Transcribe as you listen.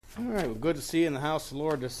All right, well, good to see you in the house of the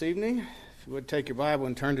Lord this evening. If you would take your Bible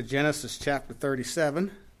and turn to Genesis chapter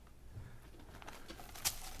 37.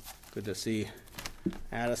 Good to see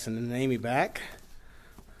Addison and Amy back.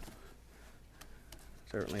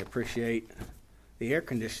 Certainly appreciate the air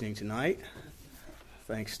conditioning tonight.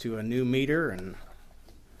 Thanks to a new meter, and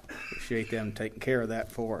appreciate them taking care of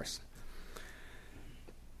that for us.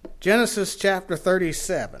 Genesis chapter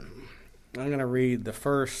 37. I'm going to read the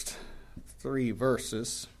first 3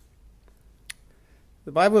 verses.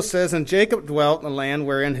 The Bible says, "And Jacob dwelt in the land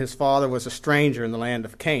wherein his father was a stranger in the land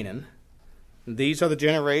of Canaan. And these are the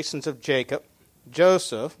generations of Jacob.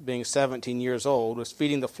 Joseph, being 17 years old, was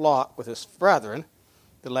feeding the flock with his brethren.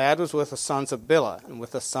 The lad was with the sons of Bilhah, and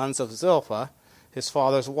with the sons of Zilpah, his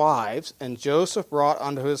father's wives. And Joseph brought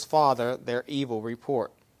unto his father their evil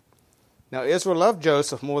report. Now Israel loved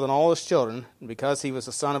Joseph more than all his children, because he was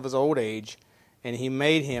the son of his old age, and he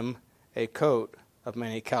made him a coat of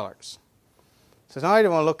many colors." So tonight I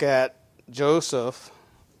want to look at Joseph,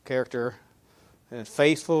 character, and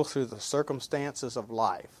faithful through the circumstances of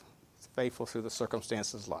life. Faithful through the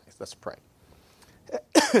circumstances of life. Let's pray.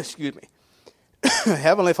 Excuse me.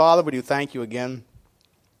 Heavenly Father, we do thank you again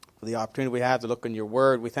for the opportunity we have to look in your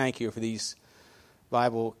word. We thank you for these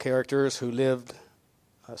Bible characters who lived,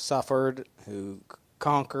 suffered, who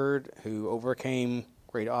conquered, who overcame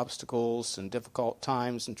great obstacles and difficult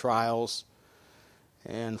times and trials.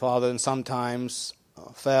 And Father, and sometimes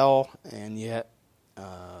fell, and yet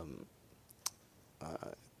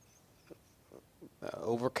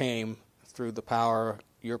overcame through the power,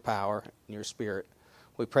 and your Spirit.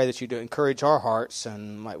 We pray that you do encourage our hearts,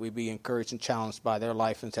 and might we be encouraged and challenged by their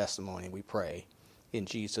life and testimony. We pray in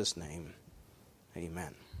Jesus' name.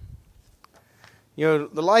 Amen. You know,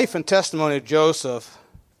 the life and testimony of Joseph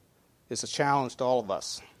is a challenge to all of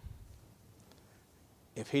us.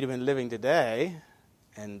 If he'd have been living today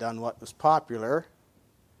and done what was popular,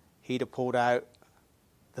 he'd have pulled out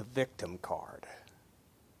the victim card.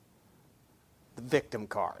 The victim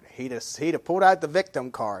card. He'd have pulled out the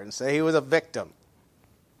victim card and say he was a victim.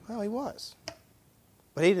 Well, he was.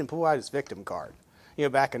 But he didn't pull out his victim card. You know,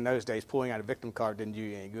 back in those days, pulling out a victim card didn't do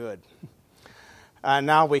you any good.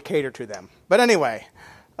 Now we cater to them. But anyway,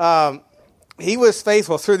 he was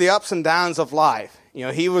faithful through the ups and downs of life. You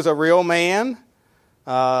know, he was a real man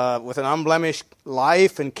with an unblemished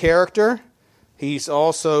life and character. He's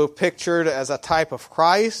also pictured as a type of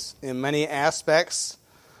Christ in many aspects.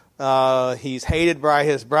 He's hated by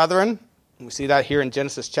his brethren. We see that here in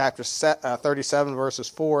Genesis chapter 37, verses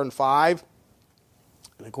 4 and 5.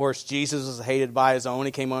 And of course, Jesus was hated by his own.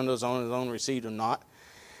 He came unto his own received him not.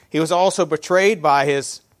 He was also betrayed by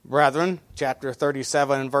his brethren. Chapter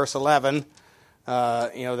 37 and verse 11.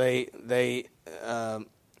 They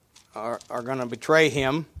are going to betray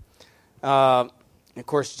him. Of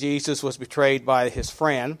course, Jesus was betrayed by his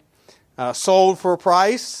friend. Sold for a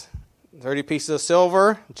price, 30 pieces of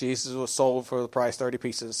silver. Jesus was sold for the price, 30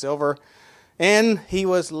 pieces of silver. And he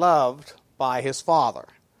was loved by his father.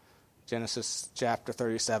 Genesis chapter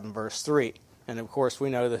 37, verse 3. And of course, we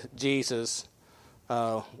know that Jesus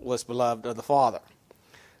was beloved of the Father.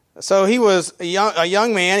 So he was a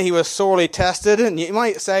young man. He was sorely tested. And you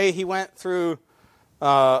might say he went through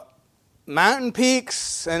mountain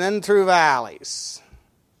peaks and then through valleys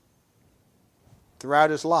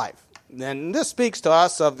throughout his life. And this speaks to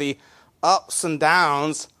us of the ups and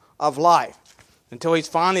downs of life until he's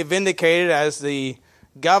finally vindicated as the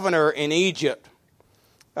governor in Egypt.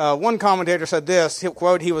 One commentator said this,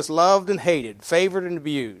 quote, "He was loved and hated, favored and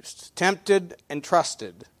abused, tempted and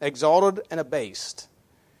trusted, exalted and abased.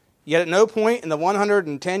 Yet at no point in the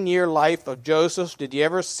 110-year life of Joseph did he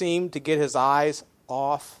ever seem to get his eyes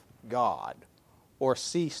off God or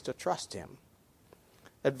cease to trust him.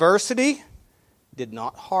 Adversity did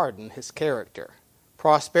not harden his character.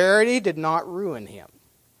 Prosperity did not ruin him.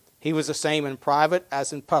 He was the same in private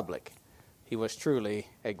as in public. He was truly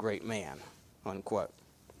a great man," unquote.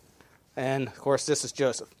 And of course, this is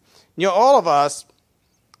Joseph. You know, all of us,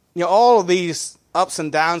 all of these ups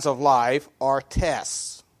and downs of life are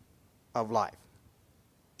tests of life.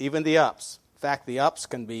 Even the ups. In fact, the ups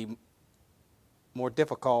can be more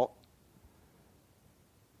difficult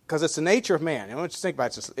because it's the nature of man. I want you to think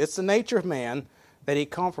about this. It's the nature of man that he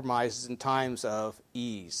compromises in times of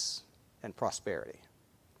ease and prosperity.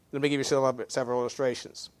 Let me give you several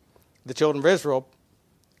illustrations. The children of Israel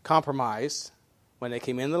compromised when they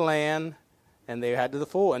came into the land and they had to the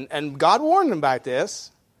full. And God warned them about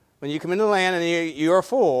this. When you come into the land and you're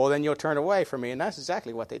full, then you'll turn away from me. And that's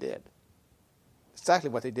exactly what they did. Exactly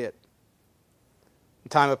what they did. In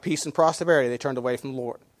time of peace and prosperity, they turned away from the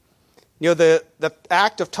Lord. You know, the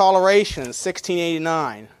act of toleration in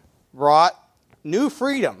 1689 brought new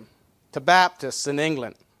freedom to Baptists in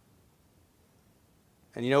England.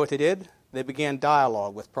 And you know what they did? They began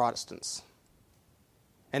dialogue with Protestants.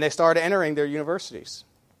 And they started entering their universities.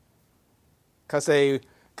 Because they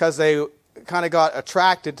kind of got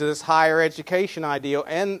attracted to this higher education ideal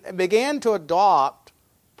and began to adopt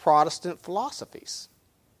Protestant philosophies,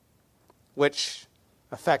 which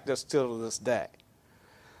affect us till to this day.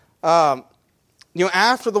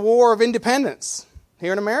 After the War of Independence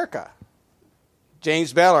here in America,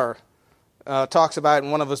 James Byler talks about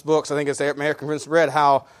in one of his books, I think it's the American Prince of Bread,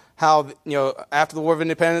 how after the War of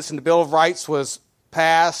Independence and the Bill of Rights was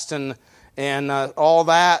passed and all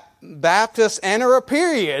that, Baptists enter a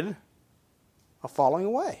period of falling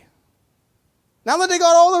away. Now that they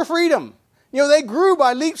got all their freedom, they grew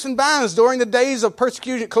by leaps and bounds during the days of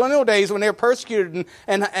persecution, colonial days when they were persecuted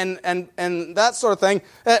and that sort of thing.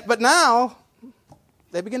 But now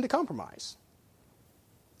they begin to compromise.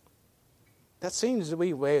 That seems to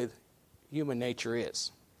be the way human nature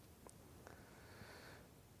is.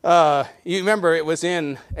 You remember it was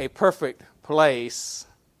in a perfect place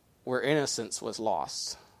where innocence was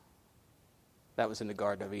lost. That was in the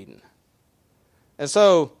Garden of Eden. And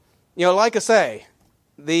so, like I say,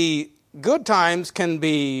 the good times can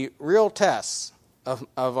be real tests of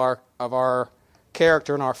our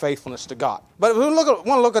character and our faithfulness to God. But if we want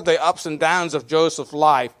to look at the ups and downs of Joseph's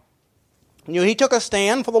life, he took a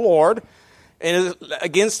stand for the Lord and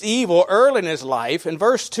against evil early in his life. In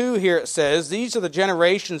verse 2 here it says, "These are the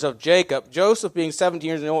generations of Jacob. Joseph, being 17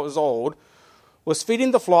 years old, was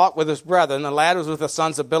feeding the flock with his brethren. The lad was with the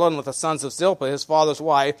sons of Bilhah and with the sons of Zilpah, his father's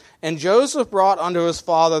wife. And Joseph brought unto his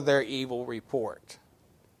father their evil report."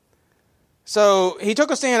 So he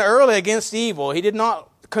took a stand early against evil. He did not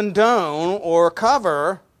condone or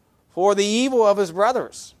cover for the evil of his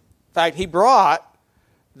brothers. In fact, he brought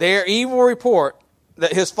their evil report,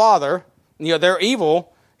 that his father, their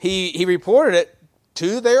evil, he reported it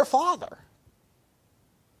to their father.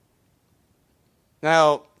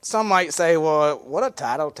 Now, some might say, well, what a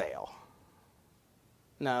tattletale.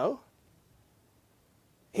 No.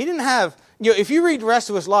 He didn't have, if you read the rest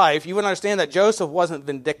of his life, you would understand that Joseph wasn't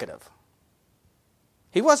vindictive.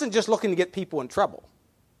 He wasn't just looking to get people in trouble.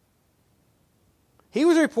 He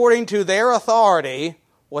was reporting to their authority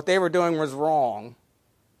what they were doing was wrong,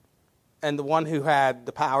 and the one who had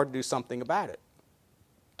the power to do something about it,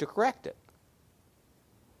 to correct it.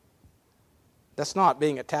 That's not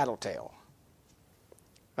being a tattletale.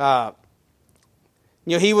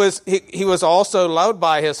 He was also loved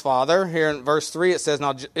by his father. Here in verse 3 it says,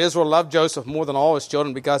 "Now Israel loved Joseph more than all his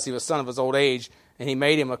children because he was son of his old age, and he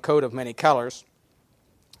made him a coat of many colors."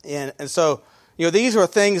 And so, these were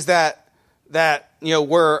things that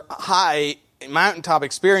were high mountaintop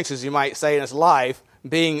experiences, you might say, in his life,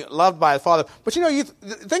 being loved by his father. But you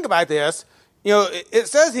think about this. It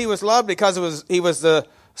says he was loved because he was the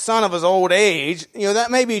son of his old age. That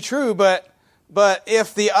may be true, but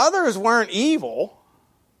if the others weren't evil,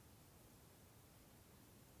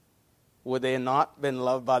 would they not been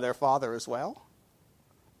loved by their father as well?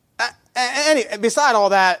 And beside all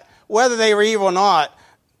that, whether they were evil or not,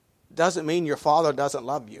 doesn't mean your father doesn't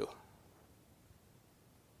love you.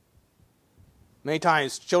 Many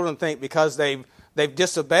times children think because they've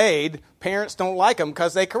disobeyed, parents don't like them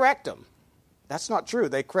because they correct them. That's not true.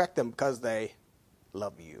 They correct them because they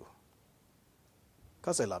love you.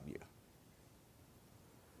 Because they love you.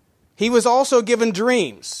 He was also given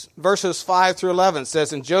dreams. Verses 5 through 11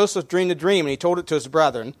 says, "And Joseph dreamed a dream, and he told it to his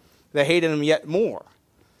brethren. They hated him yet more.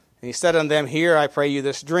 And he said unto them, Hear, I pray you,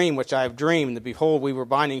 this dream which I have dreamed. And behold, we were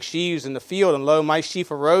binding sheaves in the field, and lo, my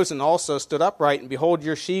sheaf arose and also stood upright. And behold,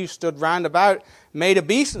 your sheaves stood round about, made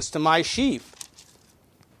obeisance to my sheaf.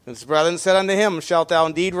 And his brethren said unto him, Shalt thou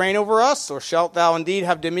indeed reign over us, or shalt thou indeed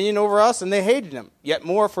have dominion over us? And they hated him yet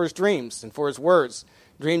more for his dreams and for his words.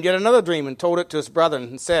 Dreamed yet another dream, and told it to his brethren,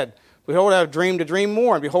 and said, Behold, I have dreamed a dream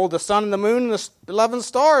more, and behold, the sun and the moon and the 11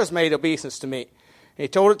 stars made obeisance to me. And he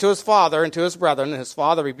told it to his father and to his brethren, and his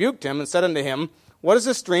father rebuked him, and said unto him, What is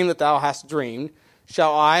this dream that thou hast dreamed?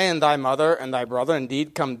 Shall I and thy mother and thy brother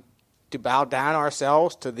indeed come to bow down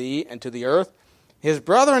ourselves to thee and to the earth? His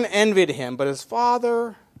brethren envied him, but his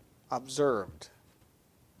father observed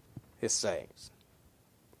his sayings.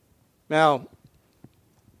 Now,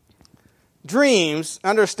 dreams,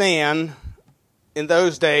 understand, in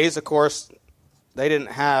those days, of course, they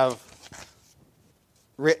didn't have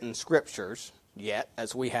written scriptures yet,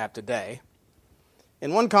 as we have today.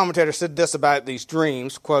 And one commentator said this about these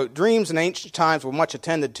dreams, quote, Dreams in ancient times were much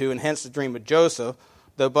attended to, and hence the dream of Joseph,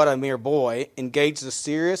 though but a mere boy, engaged the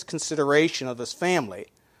serious consideration of his family.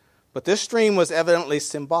 But this dream was evidently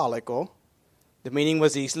symbolical, The meaning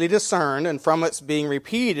was easily discerned, and from its being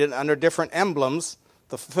repeated under different emblems,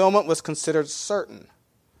 the fulfillment was considered certain,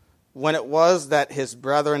 when it was that his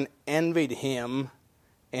brethren envied him,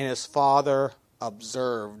 and his father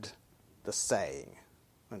observed the saying.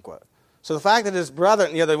 Unquote. So the fact that his brother,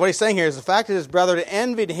 what he's saying here is the fact that his brother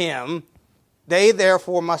envied him, they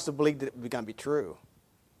therefore must have believed that it was going to be true,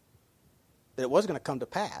 that it was going to come to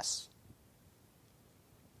pass.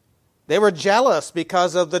 They were jealous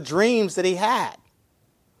because of the dreams that he had.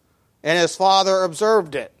 And his father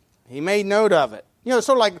observed it. He made note of it. Sort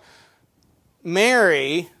of like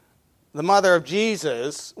Mary, the mother of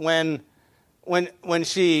Jesus, when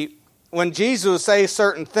Jesus would say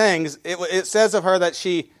certain things, it says of her that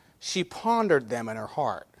she pondered them in her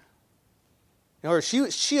heart.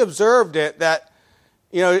 She observed it, that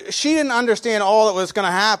she didn't understand all that was going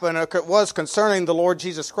to happen or was concerning the Lord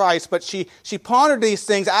Jesus Christ, but she pondered these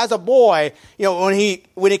things as a boy. When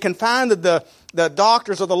he confounded the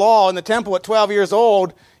doctors of the law in the temple at 12 years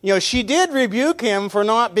old, she did rebuke him for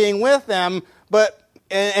not being with them,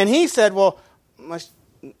 and he said, well,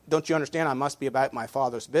 don't you understand I must be about my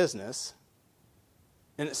Father's business?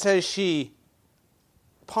 And it says she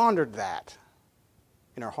pondered that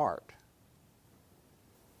in her heart.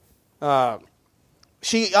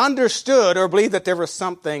 She understood or believed that there was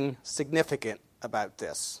something significant about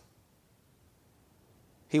this.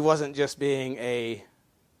 He wasn't just being a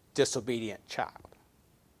disobedient child,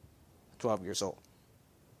 12 years old.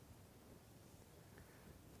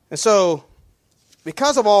 And so,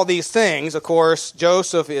 because of all these things, of course,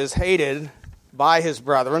 Joseph is hated by his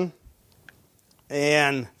brethren.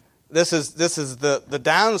 And this is the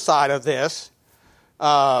downside of this.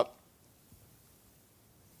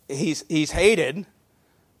 He's hated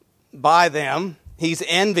by them. He's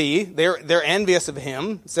envied. They're envious of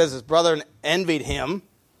him. It says his brother envied him.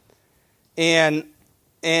 And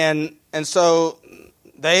so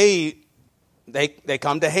they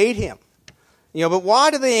come to hate him. But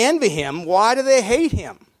why do they envy him? Why do they hate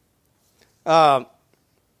him?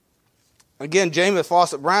 Again, James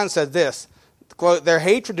Fawcett Brown said this, quote, their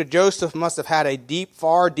hatred to Joseph must have had a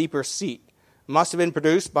far deeper seat. Must have been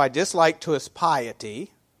produced by dislike to his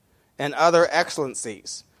piety and other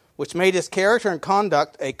excellencies, which made his character and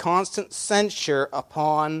conduct a constant censure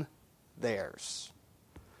upon theirs.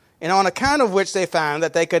 And on account of which they found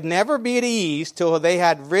that they could never be at ease till they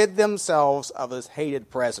had rid themselves of his hated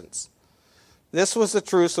presence. This was the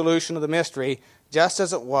true solution of the mystery, just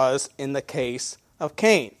as it was in the case of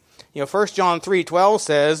Cain. 1 John 3:12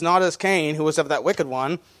 says, not as Cain, who was of that wicked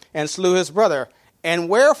one, and slew his brother. And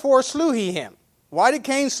wherefore slew he him? Why did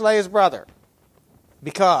Cain slay his brother?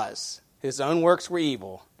 Because his own works were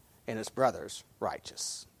evil, and his brother's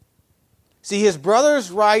righteous. See, his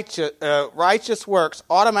brother's righteous works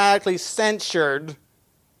automatically censured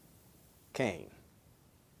Cain.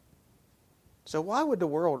 So why would the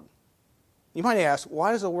world... You might ask,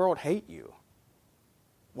 why does the world hate you?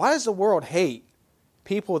 Why does the world hate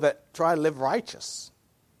people that try to live righteous?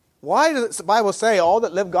 Why does the Bible say all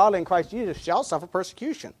that live godly in Christ Jesus shall suffer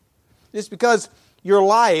persecution? It's because your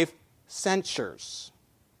life censures.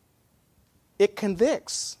 It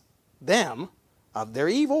convicts them of their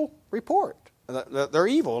evil report. Their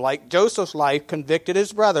evil, like Joseph's life convicted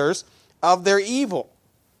his brothers of their evil.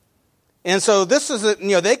 And so this is,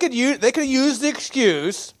 they could use the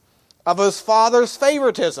excuse of his father's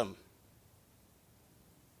favoritism.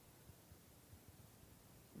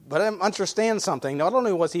 But understand something. Not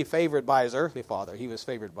only was he favored by his earthly father, he was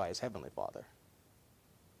favored by his heavenly Father.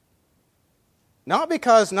 Not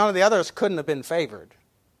because none of the others couldn't have been favored,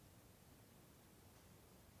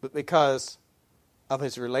 but because of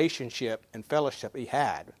his relationship and fellowship he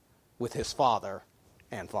had with his father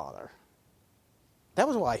and Father. That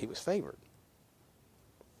was why he was favored.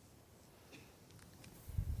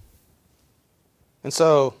 And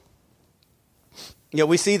so,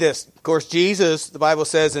 we see this. Of course, Jesus, the Bible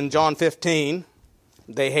says in John 15,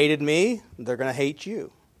 they hated me, they're going to hate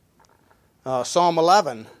you. Psalm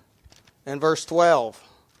 11 and verse 12.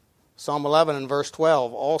 Psalm 11 and verse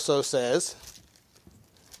 12 also says,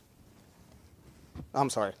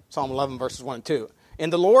 Psalm 11 verses 1 and 2.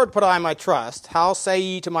 In the Lord put I my trust. How say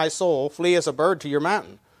ye to my soul, flee as a bird to your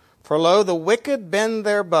mountain? For lo, the wicked bend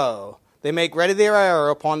their bow. They make ready their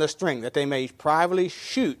arrow upon the string, that they may privately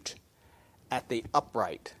shoot at the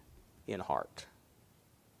upright in heart.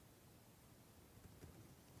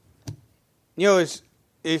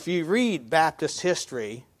 If you read Baptist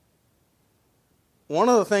history, one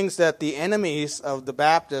of the things that the enemies of the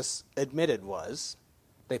Baptists admitted was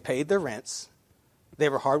they paid their rents, they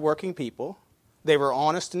were hardworking people, they were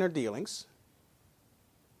honest in their dealings.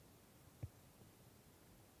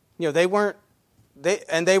 They weren't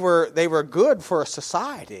they were good for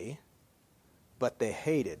society, but they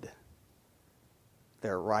hated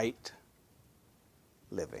their right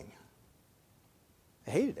living.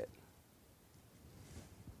 They hated it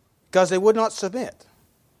because they would not submit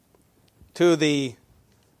to the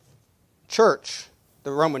church,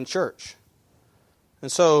 the Roman church,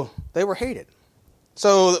 and so they were hated.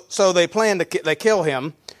 So they planned to kill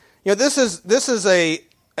him. You know, this is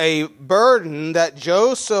a burden that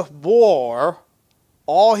Joseph bore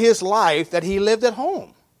all his life, that he lived at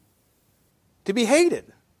home, to be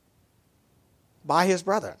hated by his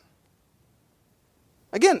brethren.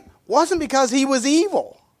 Again, wasn't because he was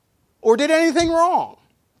evil or did anything wrong,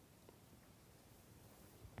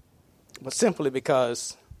 but simply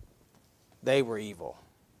because they were evil,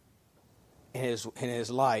 and his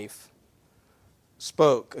life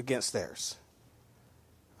spoke against theirs.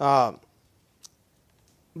 But,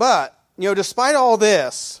 you know, despite all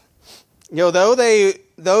this, you know, though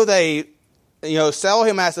they sell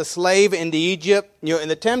him as a slave into Egypt, you know, in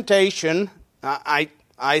the temptation, I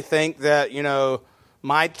think that, you know,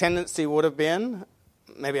 my tendency would have been,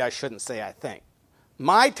 maybe I shouldn't say I think,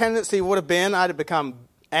 my tendency would have been I'd have become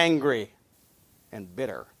angry and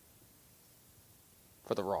bitter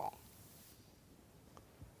for the wrong.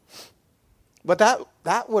 But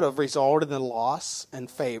that would have resulted in the loss and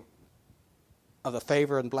favor of the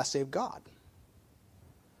favor and blessing of God.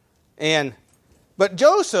 But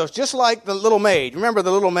Joseph, just like the little maid, remember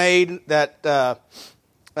the little maid that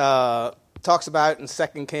talks about in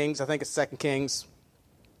 2 Kings, I think it's 2 Kings,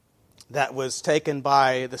 that was taken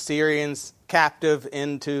by the Syrians captive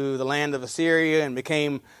into the land of Assyria and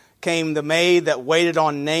became the maid that waited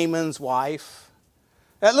on Naaman's wife.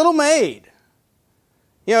 That little maid,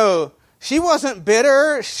 you know, she wasn't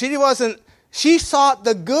bitter. She sought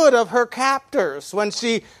the good of her captors. When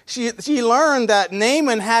she learned that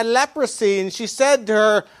Naaman had leprosy, and she said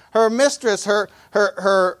to her mistress, her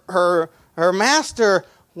master,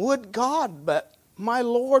 would God, but my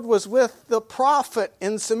Lord was with the prophet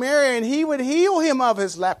in Samaria, and he would heal him of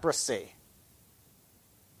his leprosy.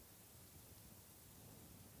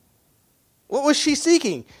 What was she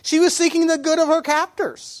seeking? She was seeking the good of her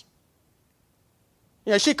captors.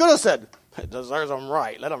 You know, she could have said, it deserves them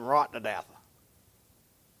right, let them rot to death.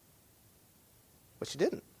 But she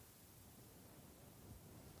didn't.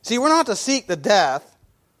 See, we're not to seek the death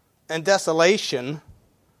and desolation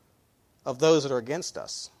of those that are against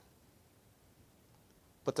us,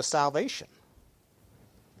 but the salvation.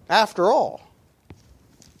 After all,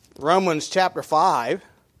 Romans chapter 5,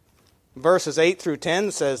 verses 8 through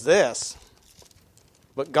 10 says this,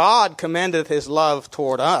 but God commendeth his love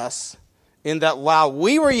toward us, in that while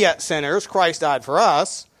we were yet sinners, Christ died for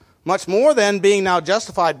us. Much more then, being now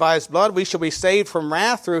justified by his blood, we shall be saved from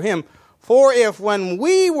wrath through him. For if when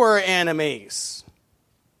we were enemies,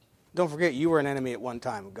 don't forget you were an enemy at one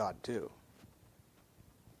time of God too.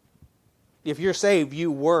 If you're saved,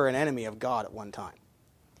 you were an enemy of God at one time.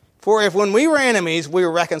 For if when we were enemies, we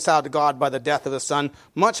were reconciled to God by the death of his Son,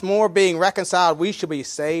 much more being reconciled, we shall be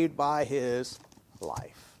saved by his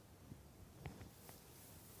life.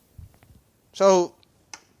 So,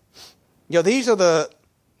 you know, these are the,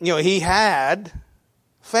 you know, he had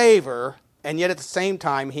favor, and yet at the same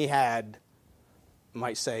time he had, you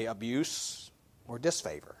might say, abuse or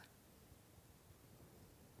disfavor.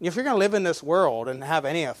 If you're going to live in this world and have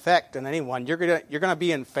any effect on anyone, you're going to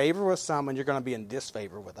be in favor with some and you're going to be in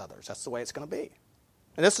disfavor with others. That's the way it's going to be.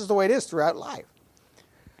 And this is the way it is throughout life.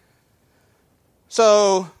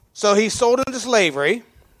 So he's sold into slavery,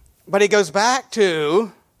 but he goes back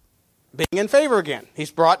to being in favor again. He's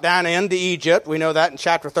brought down into Egypt. We know that in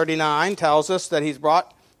chapter 39 tells us that he's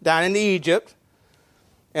brought down into Egypt.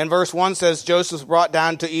 And verse 1 says, Joseph was brought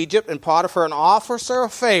down to Egypt, and Potiphar, an officer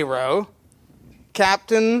of Pharaoh,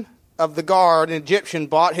 captain of the guard, an Egyptian,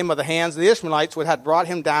 bought him of the hands of the Ishmaelites, which had brought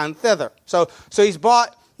him down thither. So he's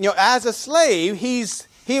bought, you know, as a slave,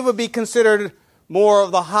 he would be considered more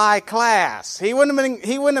of the high class. He wouldn't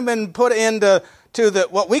have been put into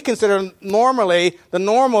what we consider normally the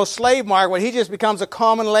normal slave market, when he just becomes a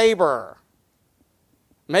common laborer,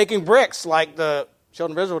 making bricks like the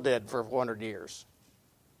children of Israel did for 400 years.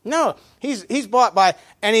 No, he's bought by,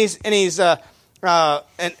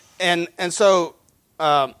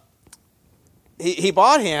 he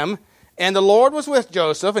bought him, and the Lord was with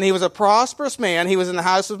Joseph, and he was a prosperous man. He was in the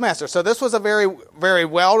house of master. So this was a very, very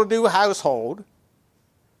well-to-do household.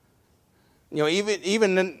 You know,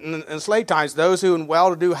 even in slave times, those who in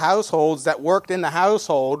well-to-do households that worked in the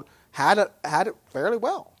household had it fairly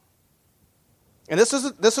well. And this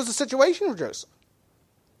is the situation for Joseph.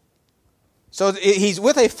 So he's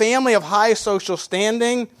with a family of high social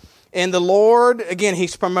standing. And the Lord, again,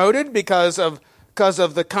 he's promoted because of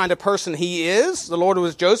the kind of person he is. The Lord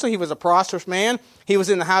was Joseph. He was a prosperous man. He was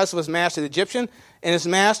in the house of his master, the Egyptian. And his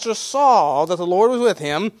master saw that the Lord was with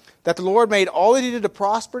him, that the Lord made all that he did to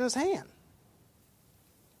prosper in his hand.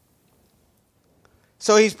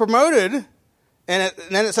 So he's promoted, and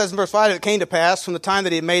then it says in verse 5, it came to pass from the time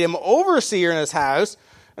that he made him overseer in his house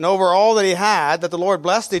and over all that he had, that the Lord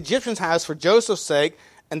blessed the Egyptian's house for Joseph's sake,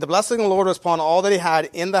 and the blessing of the Lord was upon all that he had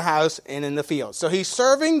in the house and in the field. So he's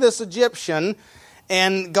serving this Egyptian,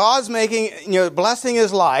 and God's blessing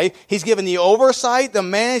his life. He's given the oversight, the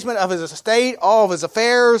management of his estate, all of his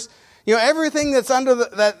affairs. Everything that's under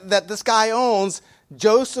that this guy owns,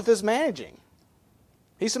 Joseph is managing.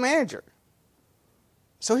 He's a manager.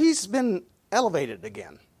 So he's been elevated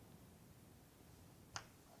again.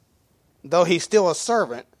 Though he's still a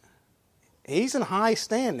servant, he's in high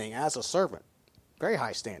standing as a servant. Very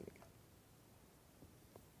high standing.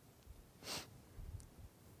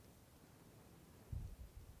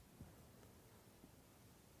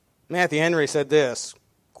 Matthew Henry said this,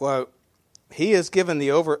 quote, "He is given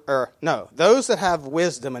those that have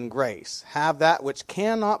wisdom and grace have that which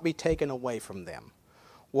cannot be taken away from them.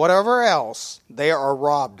 Whatever else they are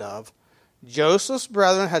robbed of, Joseph's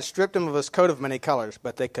brethren had stripped him of his coat of many colors,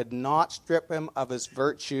 but they could not strip him of his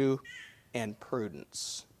virtue and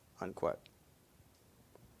prudence." Unquote.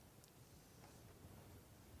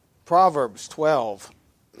 Proverbs 12.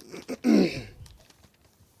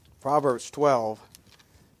 Proverbs 12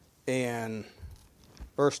 and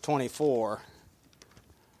verse 24.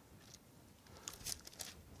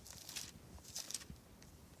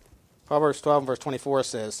 Proverbs 12 and verse 24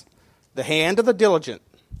 says, "The hand of the diligent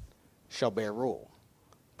shall bear rule,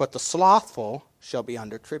 but the slothful shall be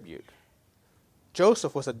under tribute."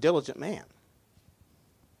 Joseph was a diligent man.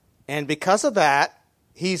 And because of that,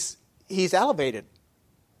 he's elevated.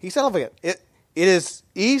 He's elevated. It is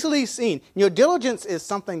easily seen. Diligence is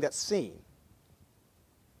something that's seen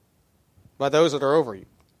by those that are over you.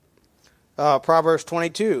 Proverbs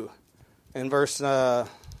 22 and verse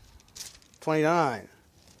 29.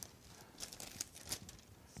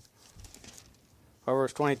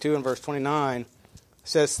 Proverbs 22 and verse 29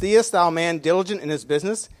 says, "Seest thou a man diligent in his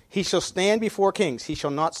business? He shall stand before kings. He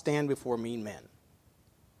shall not stand before mean men."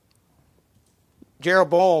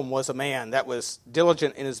 Jeroboam was a man that was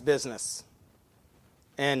diligent in his business.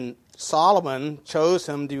 And Solomon chose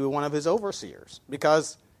him to be one of his overseers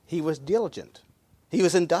because he was diligent. He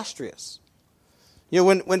was industrious.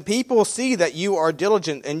 When people see that you are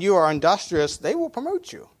diligent and you are industrious, they will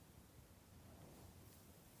promote you.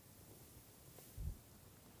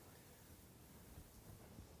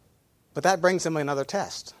 But that brings him another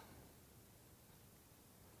test.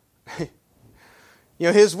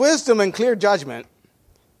 His wisdom and clear judgment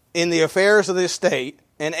in the affairs of the estate,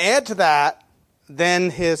 and add to that then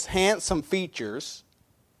his handsome features.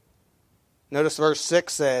 Notice verse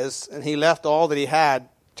 6 says, "And he left all that he had,"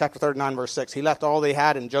 chapter 39, verse 6, "he left all that he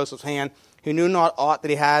had in Joseph's hand, who knew not aught that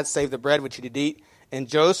he had, save the bread which he did eat. And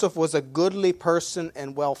Joseph was a goodly person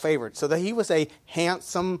and well favored." So that he was a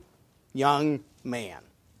handsome young man.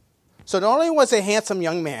 So not only was he a handsome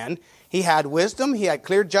young man, he had wisdom, he had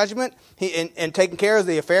clear judgment, and taking care of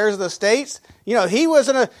the affairs of the states. He was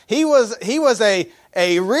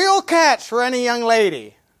a real catch for any young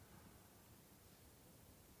lady.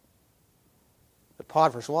 But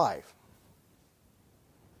Potiphar's wife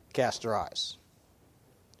cast her eyes.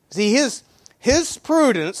 See, his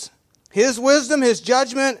prudence, his wisdom, his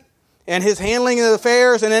judgment, and his handling of the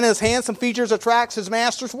affairs, and then his handsome features attracts his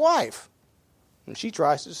master's wife. And she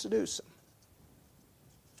tries to seduce him.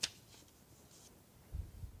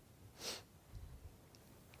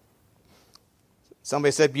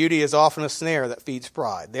 Somebody said beauty is often a snare that feeds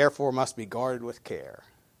pride, therefore must be guarded with care.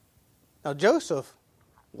 Now Joseph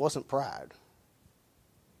wasn't proud.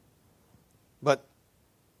 But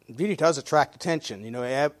beauty does attract attention.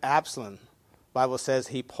 Absalom, the Bible says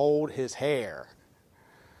he pulled his hair.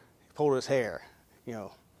 He pulled his hair. A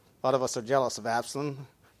lot of us are jealous of Absalom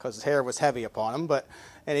because his hair was heavy upon him,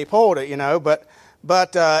 and he pulled it,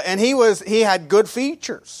 and he had good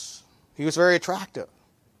features. He was very attractive.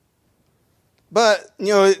 But,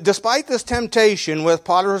 despite this temptation with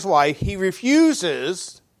Potiphar's wife, he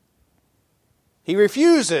refuses. And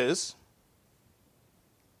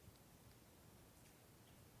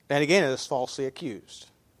again, it is falsely accused.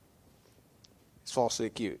 He's falsely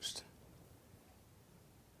accused.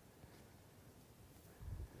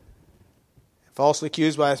 Falsely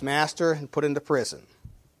accused by his master and put into prison.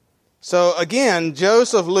 So again,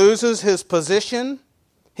 Joseph loses his position.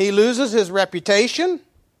 He loses his reputation.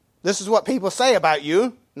 This is what people say about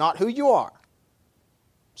you, not who you are.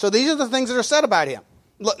 So these are the things that are said about him.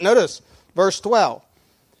 Look, notice verse 12.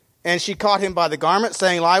 And she caught him by the garment,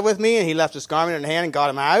 saying, lie with me. And he left his garment in her hand and got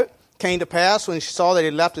him out. Came to pass, when she saw that he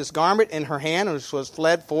left his garment in her hand, which was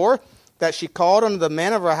fled forth, that she called unto the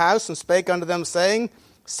men of her house, and spake unto them, saying,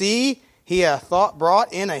 see, he hath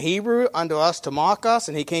brought in a Hebrew unto us to mock us.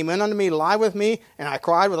 And he came in unto me to lie with me. And I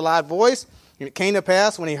cried with a loud voice. And it came to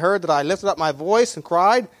pass, when he heard that I lifted up my voice and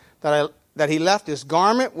cried, that he left his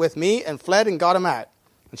garment with me and fled and got him out.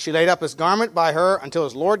 And she laid up his garment by her until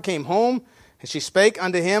his Lord came home. And she spake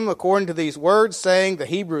unto him according to these words, saying, the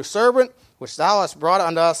Hebrew servant, which thou hast brought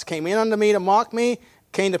unto us, came in unto me to mock me. It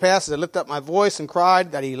came to pass, as I lifted up my voice and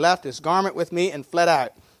cried, that he left his garment with me and fled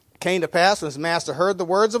out. It came to pass, when his master heard the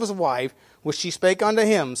words of his wife, which she spake unto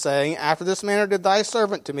him, saying, after this manner did thy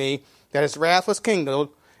servant to me, that his wrath was kindled.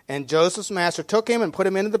 And Joseph's master took him and put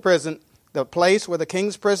him into the prison, the place where the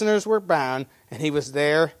king's prisoners were bound, and he was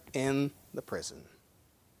there in the prison.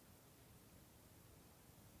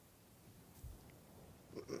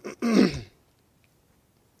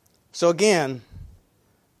 So again,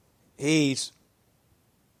 he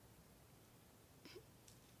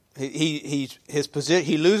loses his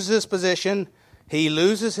position, he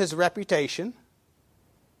loses his reputation,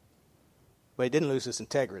 but he didn't lose his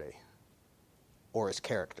integrity or his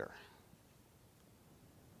character.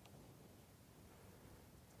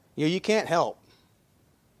 You can't help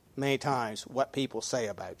many times what people say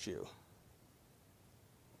about you,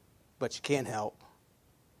 but you can't help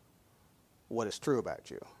what is true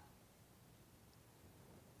about you.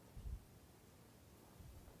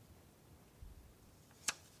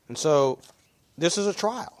 And so this is a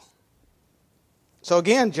trial. So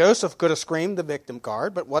again, Joseph could have screamed the victim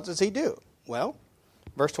card, but what does he do? Well,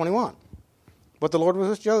 verse 21. But the Lord was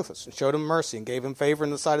with Joseph and showed him mercy and gave him favor in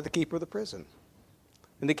the sight of the keeper of the prison.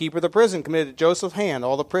 And the keeper of the prison committed to Joseph's hand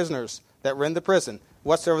all the prisoners that were in the prison.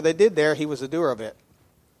 Whatsoever they did there, he was the doer of it.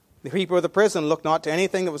 The keeper of the prison looked not to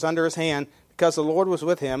anything that was under his hand, because the Lord was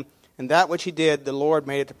with him, and that which he did, the Lord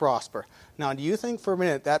made it to prosper. Now, do you think for a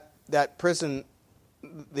minute that prison,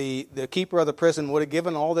 the keeper of the prison would have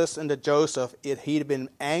given all this into Joseph if he'd been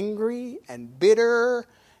angry and bitter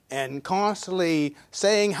and constantly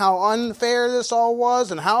saying how unfair this all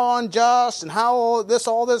was and how unjust and how all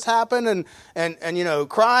this happened and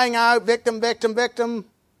crying out, victim, victim, victim?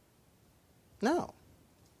 No.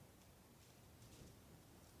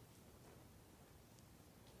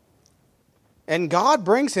 And God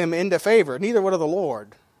brings him into favor, neither would of the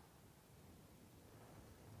Lord.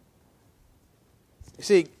 You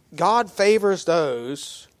see, God favors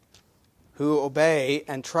those who obey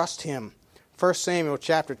and trust him. 1 Samuel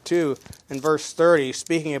chapter 2 and verse 30,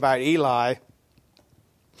 speaking about Eli,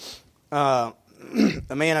 the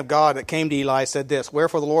man of God that came to Eli said this,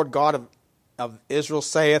 wherefore the Lord God of Israel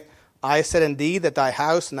saith, I said indeed that thy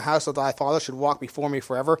house and the house of thy father should walk before me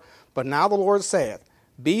forever. But now the Lord saith,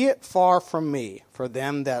 be it far from me, for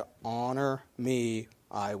them that honor me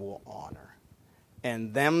I will honor.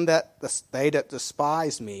 And them they that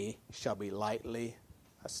despise me shall be lightly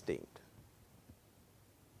esteemed.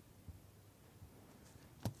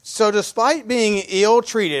 So despite being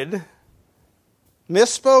ill-treated,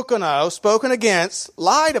 misspoken of, spoken against,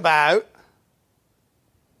 lied about,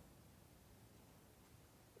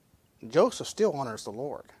 Joseph still honors the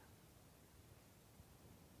Lord.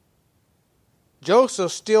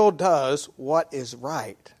 Joseph still does what is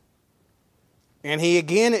right. And he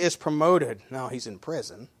again is promoted. Now he's in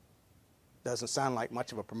prison. Doesn't sound like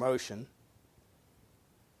much of a promotion.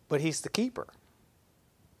 But he's the keeper.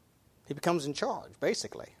 He becomes in charge,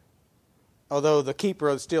 basically. Although the keeper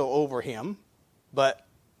is still over him, but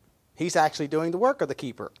he's actually doing the work of the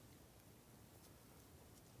keeper.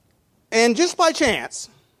 And just by chance,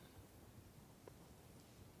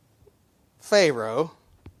 Pharaoh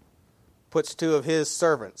puts two of his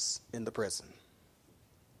servants in the prison.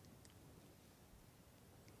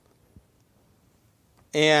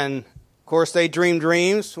 And, of course, they dream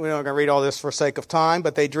dreams. We're not going to read all this for sake of time,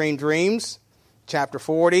 but they dream dreams. Chapter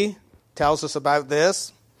 40 tells us about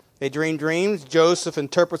this. They dream dreams. Joseph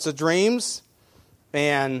interprets the dreams.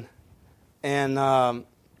 And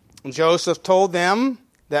Joseph told them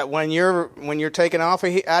that when you're taken out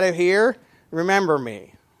of here, remember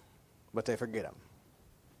me. But they forget him.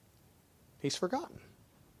 He's forgotten.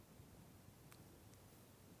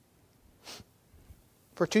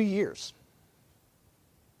 For 2 years.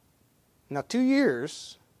 Now, 2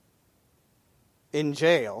 years in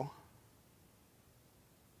jail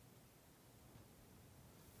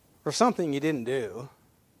for something you didn't do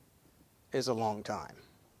is a long time.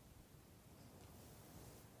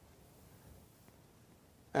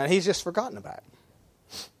 And he's just forgotten about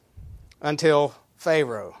it. Until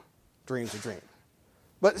Pharaoh dreams a dream.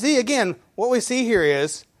 But see, again, what we see here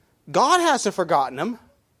is God hasn't forgotten him.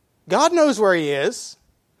 God knows where he is.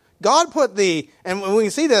 God put and when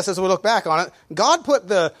we see this as we look back on it, God put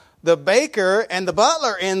the baker and the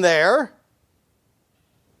butler in there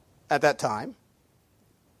at that time.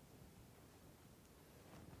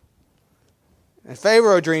 And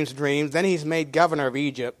Pharaoh dreams dreams. Then he's made governor of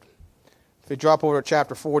Egypt. If you drop over to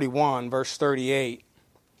chapter 41, verse 38.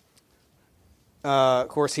 Of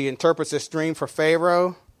course, he interprets this dream for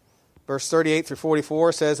Pharaoh. Verse 38 through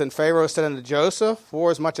 44 says, And Pharaoh said unto Joseph,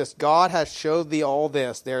 Forasmuch as God hath showed thee all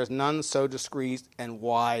this, there is none so discreet and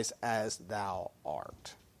wise as thou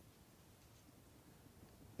art.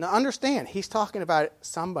 Now understand, he's talking about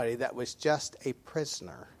somebody that was just a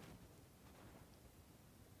prisoner.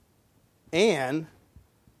 And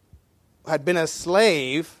had been a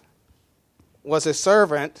slave, was a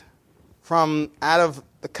servant from out of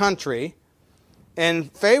the country.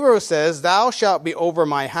 And Pharaoh says, Thou shalt be over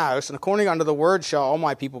my house, and according unto the word shall all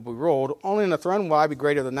my people be ruled. Only in the throne will I be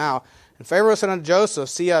greater than thou. And Pharaoh said unto Joseph,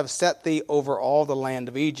 See, I have set thee over all the land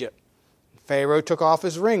of Egypt. And Pharaoh took off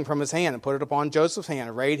his ring from his hand, and put it upon Joseph's hand,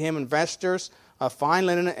 and arrayed him in vestures of fine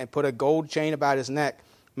linen, and put a gold chain about his neck,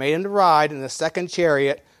 made him to ride in the second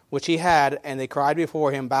chariot which he had, and they cried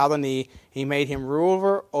before him, Bow the knee. He made him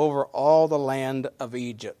ruler over all the land of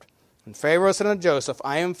Egypt. And Pharaoh said unto Joseph,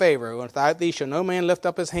 I am Pharaoh, and without thee shall no man lift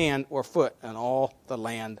up his hand or foot in all the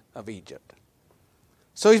land of Egypt.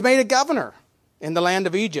 So he's made a governor in the land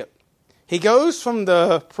of Egypt. He goes from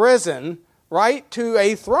the prison right to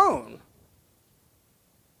a throne.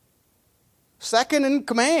 Second in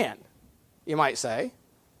command, you might say,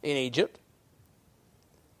 in Egypt.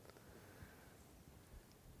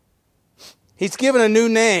 He's given a new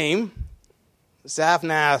name,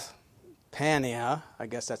 Zaphnath-Paneah, I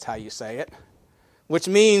guess that's how you say it, which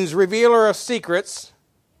means revealer of secrets,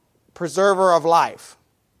 preserver of life,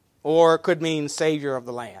 or it could mean savior of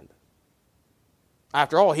the land.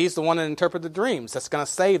 After all, he's the one that interpreted the dreams that's going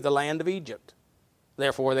to save the land of Egypt.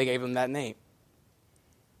 Therefore, they gave him that name.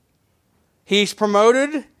 He's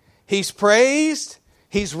promoted, he's praised,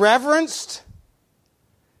 he's reverenced,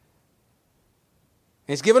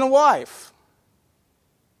 he's given a wife.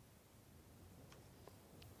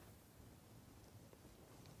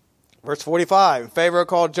 Verse 45, Pharaoh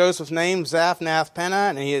called Joseph's name Zaphnath-Paneah,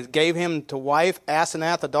 and he gave him to wife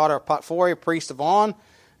Asenath, the daughter of Potiphar, priest of On,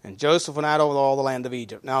 and Joseph went out over all the land of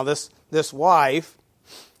Egypt. Now this wife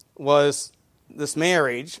was, this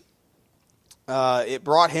marriage, it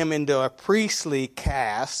brought him into a priestly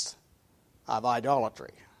caste of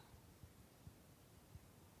idolatry.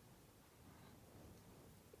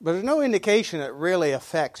 But there's no indication it really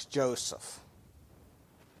affects Joseph.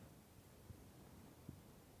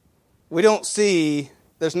 We don't see,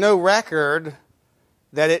 there's no record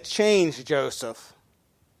that it changed Joseph.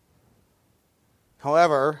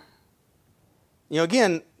 However,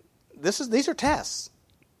 again, these are tests.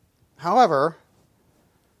 However,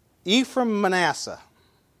 Ephraim, Manasseh,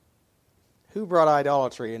 who brought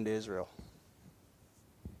idolatry into Israel?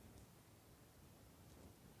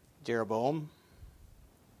 Jeroboam.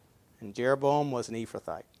 And Jeroboam was an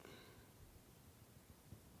Ephrathite.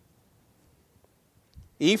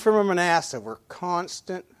 Ephraim and Manasseh were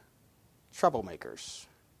constant troublemakers.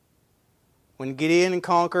 When Gideon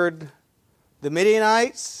conquered the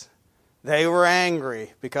Midianites, they were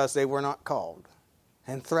angry because they were not called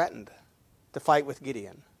and threatened to fight with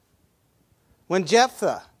Gideon. When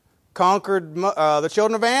Jephthah conquered the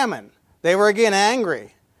children of Ammon, they were again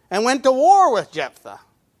angry and went to war with Jephthah.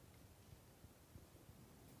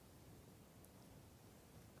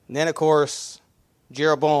 And then, of course,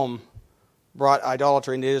 Jeroboam brought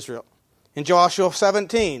idolatry into Israel. In Joshua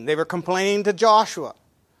 17, they were complaining to Joshua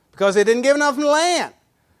because they didn't give enough land.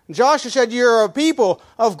 And Joshua said, You're a people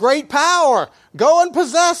of great power. Go and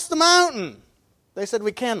possess the mountain. They said,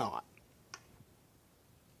 We cannot.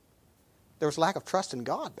 There was lack of trust in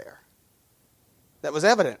God there. That was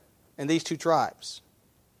evident in these two tribes.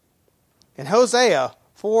 In Hosea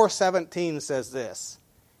 4:17 says this,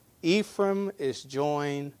 Ephraim is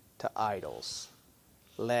joined to idols.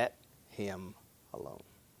 Let him alone.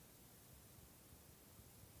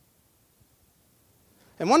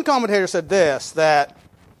 And one commentator said this, that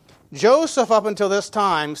Joseph up until this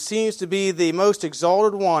time seems to be the most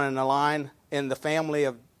exalted one in the line in the family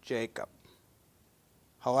of Jacob.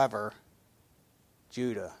 However,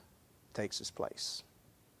 Judah takes his place.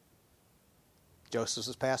 Joseph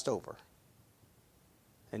is passed over,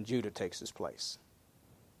 and Judah takes his place.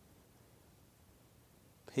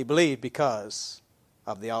 He believed because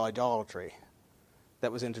of the idolatry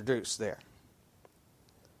that was introduced there.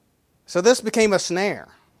 So this became a snare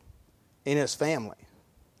in his family.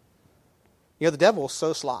 The devil's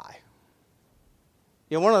so sly.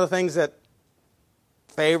 One of the things that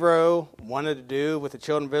Pharaoh wanted to do with the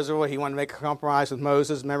children of Israel, he wanted to make a compromise with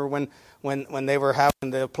Moses. Remember when they were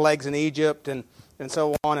having the plagues in Egypt and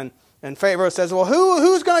so on. And Pharaoh says, well,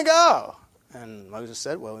 who's going to go? And Moses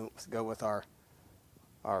said, well, we must go with our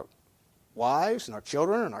wives and our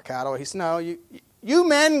children and our cattle. He said, no, you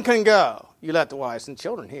men can go. You let the wives and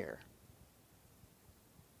children here.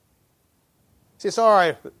 See, it's all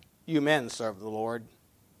right if you men serve the Lord,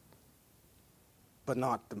 but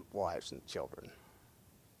not the wives and children.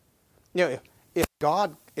 If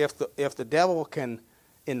the devil can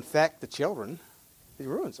infect the children, he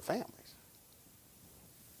ruins the families.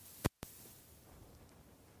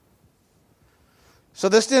 So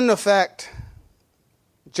this didn't affect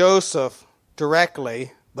Joseph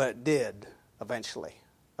directly, but it did eventually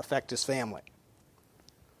affect his family.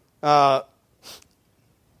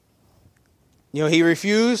 He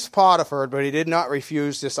refused Potiphar, but he did not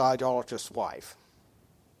refuse this idolatrous wife.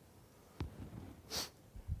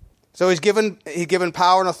 So he's given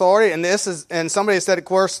power and authority, and somebody said, of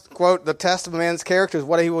course, quote, the test of a man's character is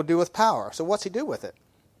what he will do with power. So what's he do with it?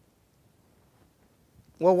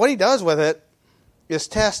 Well, what he does with it is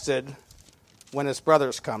tested when his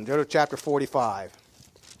brothers come. Go to chapter 45.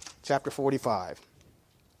 Chapter 45.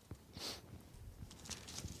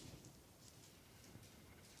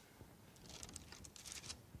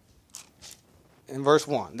 In verse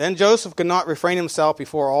 1, then Joseph could not refrain himself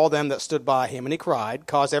before all them that stood by him, and he cried,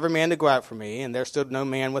 cause every man to go out from me. And there stood no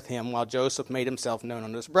man with him, while Joseph made himself known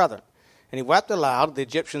unto his brethren. And he wept aloud. The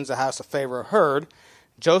Egyptians, the house of Pharaoh, heard.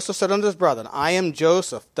 Joseph said unto his brethren, I am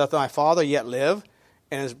Joseph. Doth my father yet live?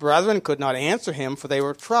 And his brethren could not answer him, for they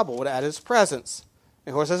were troubled at his presence.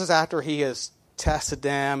 And of course, this is after he has tested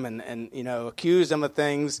them and accused them of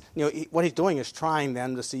things. What he's doing is trying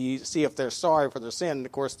them to see if they're sorry for their sin. And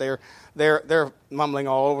of course, they're mumbling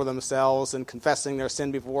all over themselves and confessing their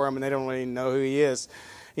sin before him, and they don't really know who he is.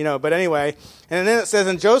 But anyway, and then it says,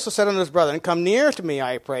 and Joseph said unto his brethren, come near to me,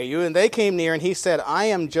 I pray you. And they came near, and he said, I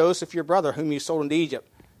am Joseph your brother, whom you sold into Egypt.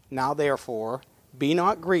 Now therefore, be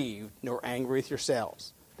not grieved, nor angry with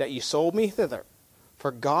yourselves, that ye sold me thither.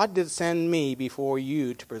 For God did send me before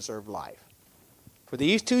you to preserve life. For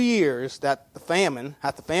these 2 years hath the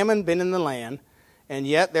famine been in the land, and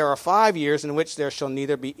yet there are 5 years in which there shall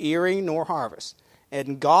neither be earing nor harvest.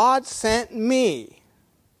 And God sent me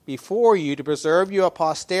before you to preserve you a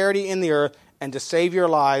posterity in the earth, and to save your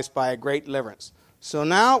lives by a great deliverance. So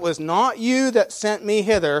now it was not you that sent me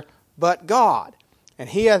hither, but God. And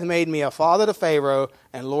he hath made me a father to Pharaoh,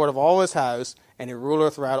 and lord of all his house, and a ruler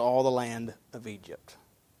throughout all the land of Egypt.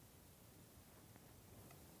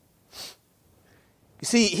 You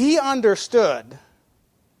see, he understood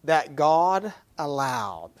that God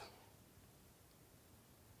allowed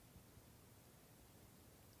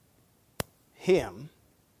him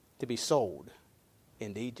to be sold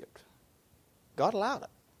into Egypt. God allowed it.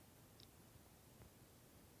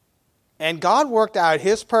 And God worked out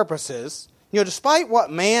his purposes. Despite what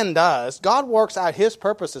man does, God works out his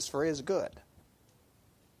purposes for his good.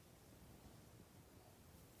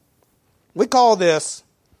 We call this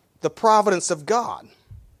the providence of God.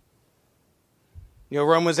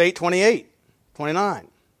 Romans 8:28-29.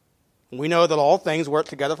 We know that all things work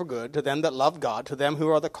together for good to them that love God, to them who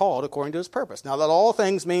are the called according to his purpose. Now that all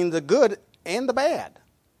things mean the good and the bad.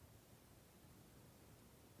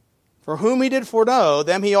 For whom he did foreknow,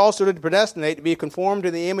 them he also did predestinate to be conformed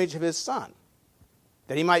to the image of his Son,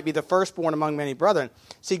 that he might be the firstborn among many brethren.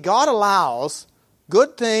 See, God allows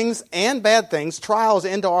good things and bad things, trials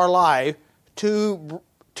into our life to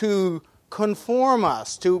conform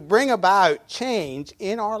us, to bring about change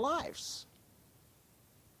in our lives.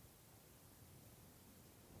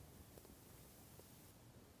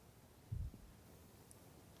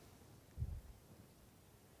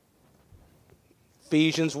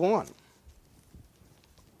 Ephesians 1,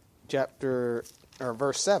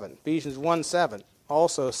 verse 7. Ephesians 1:7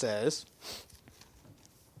 also says,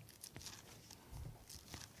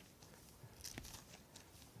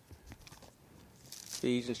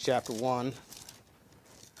 Ephesians chapter 1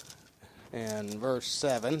 and verse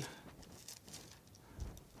 7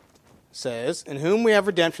 says, in whom we have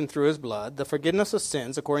redemption through his blood, the forgiveness of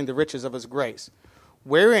sins according to the riches of his grace,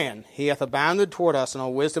 wherein he hath abounded toward us in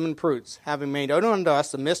all wisdom and prudence, having made known unto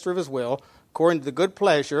us the mystery of his will, according to the good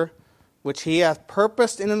pleasure which he hath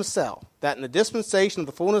purposed in himself, that in the dispensation of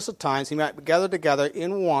the fullness of times he might gather together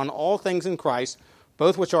in one all things in Christ,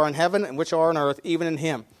 both which are in heaven and which are on earth, even in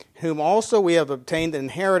him, in whom also we have obtained the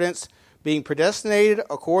inheritance, being predestinated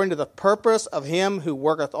according to the purpose of him who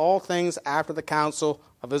worketh all things after the counsel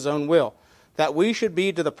of his own will, that we should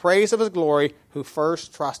be to the praise of his glory who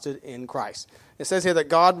first trusted in Christ. It says here that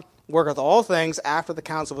God worketh all things after the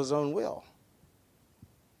counsel of his own will.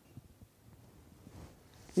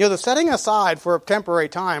 You know, the setting aside for a temporary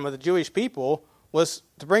time of the Jewish people was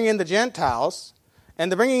to bring in the Gentiles,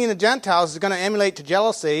 and the bringing in the Gentiles is going to emulate to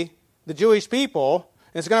jealousy the Jewish people,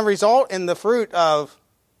 and it's going to result in the fruit of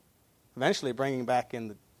eventually bringing back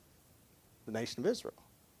in the nation of Israel.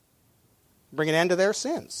 Bring an end to their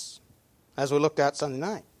sins, as we looked at Sunday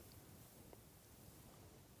night.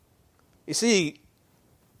 You see,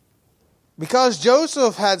 because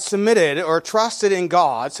Joseph had submitted or trusted in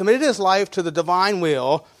God, submitted his life to the divine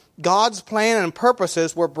will, God's plan and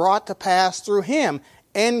purposes were brought to pass through him,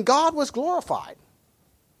 and God was glorified.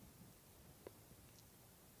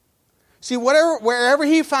 See, wherever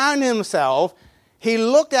he found himself, he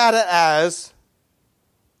looked at it as,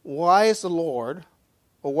 why is the Lord,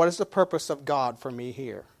 or what is the purpose of God for me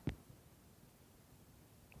here?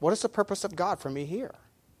 What is the purpose of God for me here?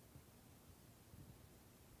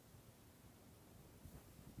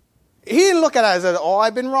 He didn't look at it as, oh,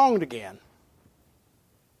 I've been wronged again.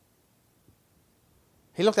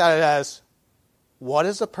 He looked at it as, what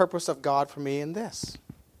is the purpose of God for me in this?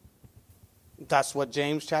 That's what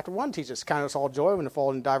James chapter 1 teaches. Count us all joy when you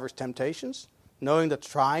fall into diverse temptations, knowing the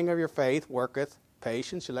trying of your faith worketh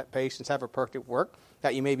patience. You let patience have a perfect work,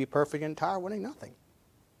 that you may be perfect and entire, wanting nothing.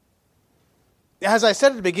 As I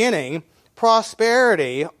said at the beginning,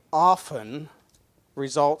 prosperity often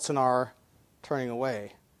results in our turning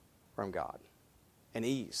away from God, and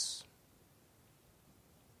ease.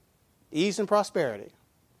 Ease and prosperity.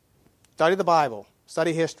 Study the Bible,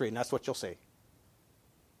 study history, and that's what you'll see.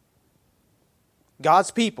 God's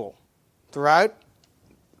people, throughout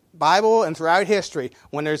Bible and throughout history,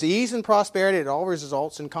 when there's ease and prosperity, it always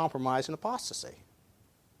results in compromise and apostasy.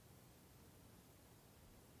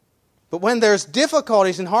 But when there's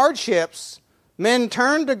difficulties and hardships, men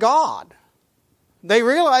turn to God. They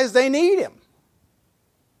realize they need him.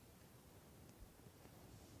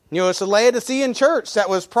 You know, it's the Laodicean church that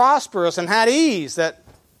was prosperous and had ease that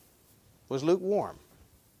was lukewarm.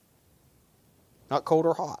 Not cold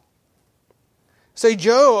or hot. So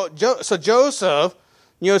Joseph,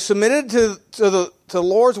 submitted to the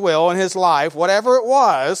Lord's will in his life, whatever it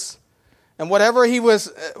was, and whatever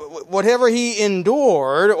he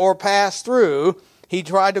endured or passed through, he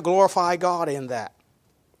tried to glorify God in that.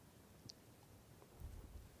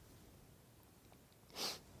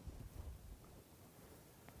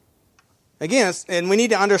 Again, and we need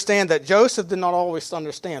to understand that Joseph did not always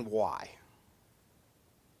understand why.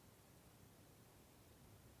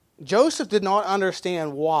 Joseph did not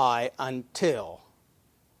understand why until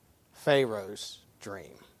Pharaoh's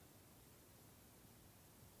dream.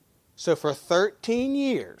 So for 13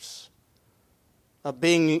 years of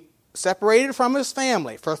being separated from his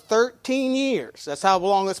family, for 13 years, that's how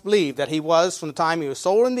long it's believed that he was from the time he was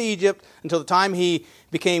sold into Egypt until the time he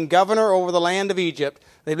became governor over the land of Egypt.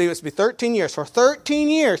 They believe it to be 13 years. For 13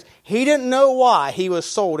 years, he didn't know why he was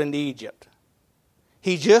sold into Egypt.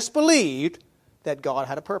 He just believed that God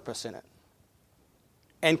had a purpose in it.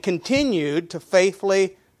 And continued to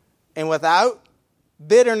faithfully and without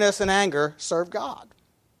bitterness and anger serve God.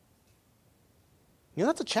 You know,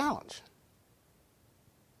 that's a challenge.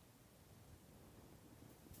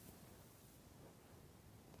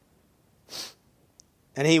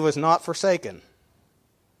 And he was not forsaken.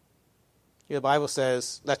 The Bible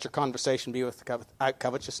says, let your conversation be without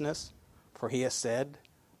covetousness, for he has said,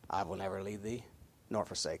 I will never leave thee, nor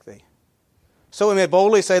forsake thee. So we may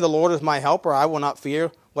boldly say, the Lord is my helper, I will not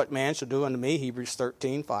fear what man shall do unto me, Hebrews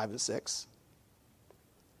 13, 5 and 6.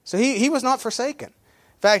 So he was not forsaken.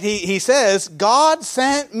 In fact, he says, God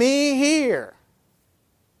sent me here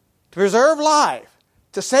to preserve life,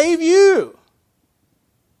 to save you,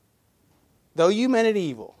 though you meant it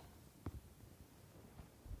evil.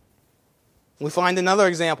 We find another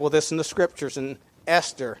example of this in the Scriptures in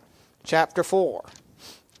Esther chapter 4.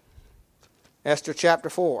 Esther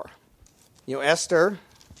chapter 4. You know, Esther,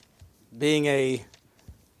 being a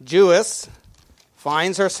Jewess,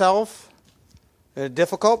 finds herself in a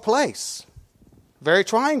difficult place. Very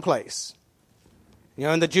trying place. You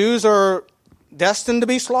know, and the Jews are destined to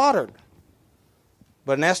be slaughtered.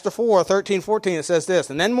 But in Esther 4, 13, 14, it says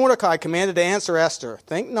this, and then Mordecai commanded to answer Esther,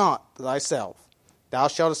 think not to thyself, thou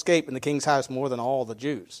shalt escape in the king's house more than all the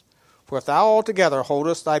Jews. For if thou altogether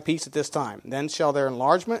holdest thy peace at this time, then shall their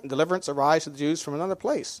enlargement and deliverance arise to the Jews from another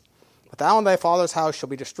place. But thou and thy father's house shall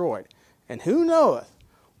be destroyed. And who knoweth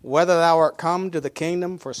whether thou art come to the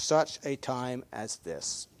kingdom for such a time as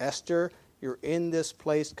this. Esther, you're in this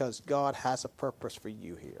place because God has a purpose for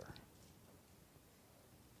you here.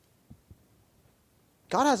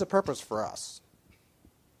 God has a purpose for us.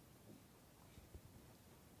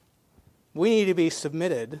 We need to be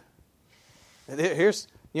submitted. We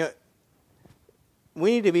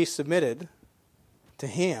need to be submitted to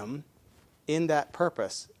Him in that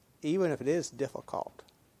purpose, even if it is difficult,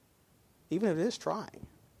 even if it is trying.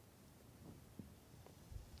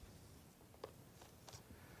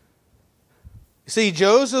 You see,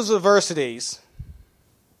 Joseph's adversities,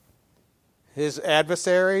 his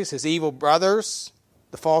adversaries, his evil brothers,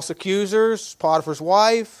 the false accusers, Potiphar's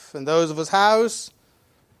wife, and those of his house,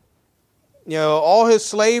 all his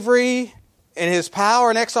slavery and his power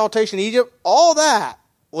and exaltation in Egypt, all that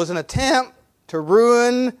was an attempt to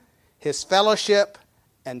ruin his fellowship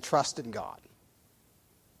and trust in God.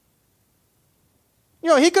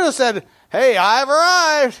 He could have said, hey, I've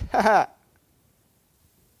arrived.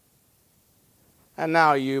 And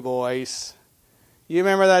now you boys, you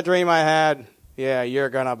remember that dream I had? Yeah, you're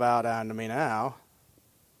going to bow down to me now.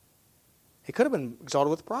 He could have been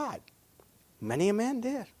exalted with pride. Many a man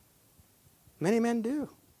did. Many men do.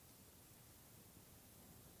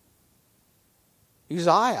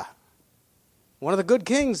 Uzziah, one of the good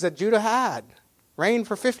kings that Judah had, reigned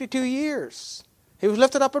for 52 years. He was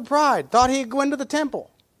lifted up in pride, thought he'd go into the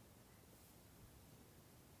temple.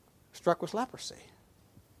 Struck with leprosy.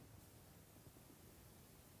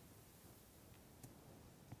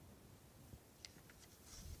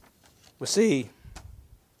 We see,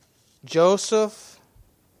 Joseph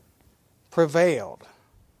prevailed.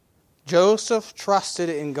 Joseph trusted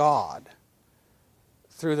in God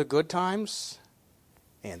through the good times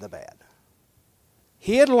and the bad.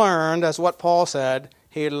 He had learned, as what Paul said,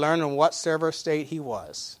 he had learned in whatsoever state he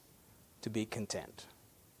was to be content.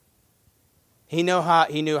 He knew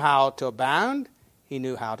how to abound. He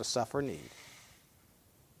knew how to suffer need.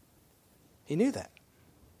 He knew that.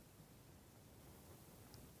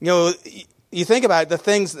 You think about it, the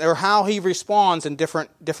things or how he responds in different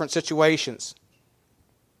situations.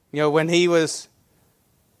 When he was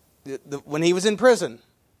in prison,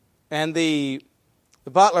 and the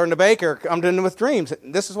butler and the baker come to him with dreams.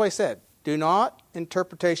 This is what he said: "Do not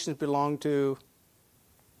interpretations belong to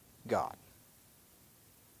God?"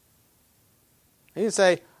 He didn't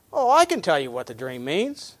say, "Oh, I can tell you what the dream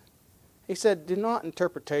means." He said, "Do not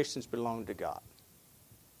interpretations belong to God?"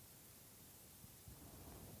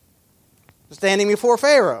 Standing before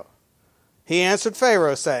Pharaoh, he answered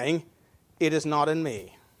Pharaoh, saying, "It is not in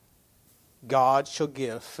me. God shall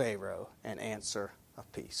give Pharaoh an answer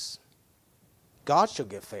of peace." God shall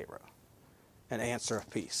give Pharaoh an answer of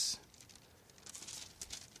peace.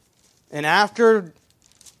 And after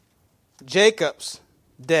Jacob's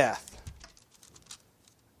death,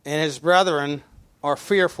 and his brethren are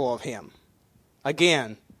fearful of him,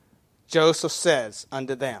 again, Joseph says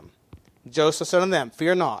unto them,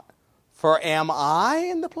 "Fear not, for am I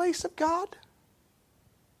in the place of God?"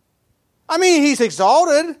 I mean, he's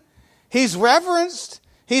exalted. He's reverenced.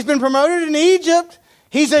 He's been promoted in Egypt.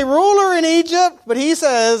 He's a ruler in Egypt. But he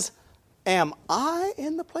says, am I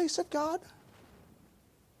in the place of God?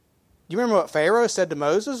 You remember what Pharaoh said to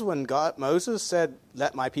Moses when Moses said,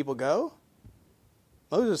 "Let my people go"?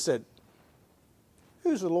 Moses said,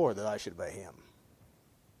 "Who's the Lord that I should obey him?"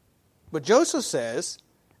 But Joseph says,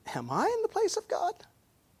 am I in the place of God?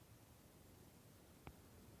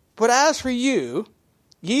 "But as for you,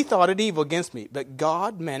 ye thought it evil against me, but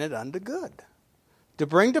God meant it unto good, to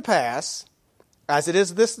bring to pass, as it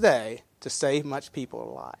is this day, to save much people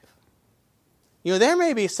alive." There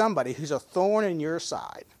may be somebody who's a thorn in your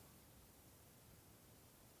side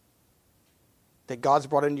that God's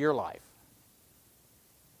brought into your life.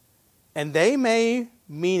 And they may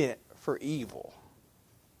mean it for evil.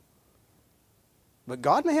 But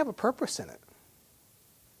God may have a purpose in it.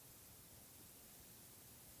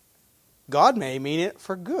 God may mean it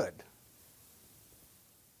for good.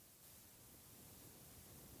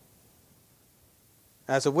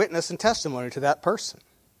 As a witness and testimony to that person.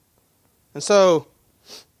 And so,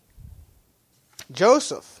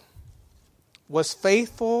 Joseph was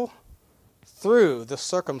faithful through the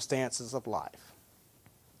circumstances of life.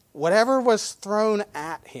 Whatever was thrown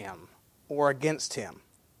at him or against him.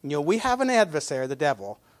 We have an adversary, the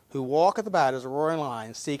devil, who walketh about as a roaring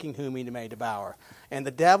lion, seeking whom he may devour. And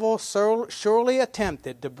the devil surely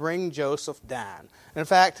attempted to bring Joseph down. In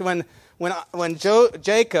fact, when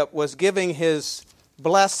Jacob was giving his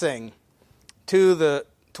blessing to the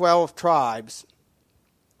 12 tribes,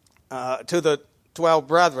 to the 12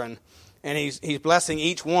 brethren, And he's blessing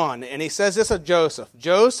each one. And he says this of Joseph.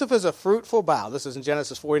 Joseph is a fruitful bough. This is in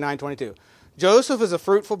Genesis 49:22. Joseph is a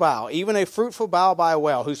fruitful bough, even a fruitful bough by a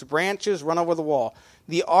well, whose branches run over the wall.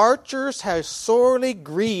 The archers have sorely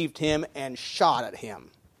grieved him and shot at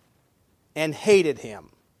him and hated him.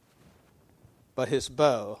 But his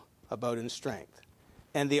bow abode in strength.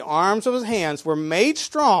 And the arms of his hands were made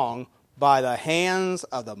strong by the hands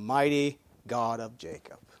of the mighty God of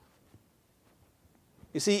Jacob.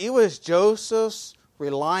 You see, it was Joseph's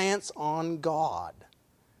reliance on God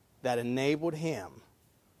that enabled him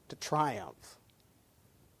to triumph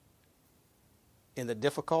in the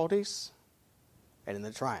difficulties and in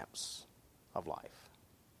the triumphs of life.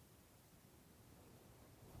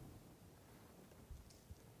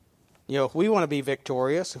 You know, if we want to be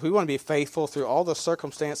victorious, if we want to be faithful through all the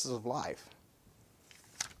circumstances of life,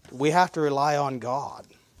 we have to rely on God,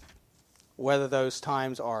 whether those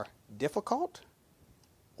times are difficult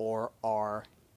or are